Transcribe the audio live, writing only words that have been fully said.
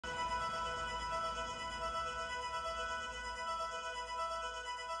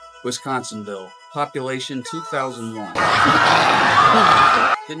Wisconsinville. Population 2001.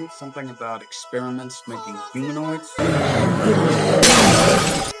 Didn't something about experiments making humanoids?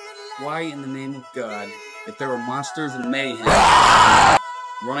 Why in the name of God, if there were monsters and mayhem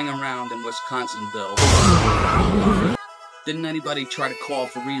running around in Wisconsinville, didn't anybody try to call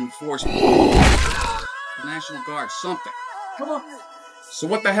for reinforcement? The National Guard, something. Come on. So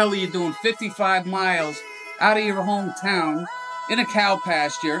what the hell are you doing 55 miles out of your hometown in a cow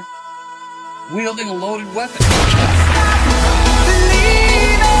pasture wielding a loaded weapon?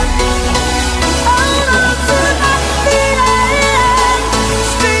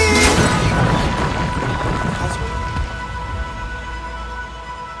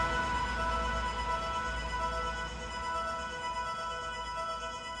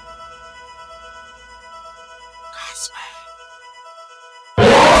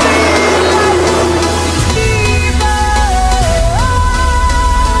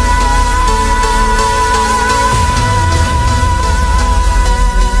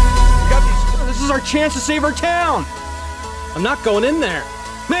 Chance to save our town. I'm not going in there.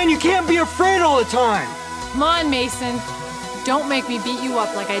 Man, you can't be afraid all the time. Come on, Mason. Don't make me beat you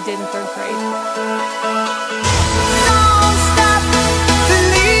up like I did in 3rd grade.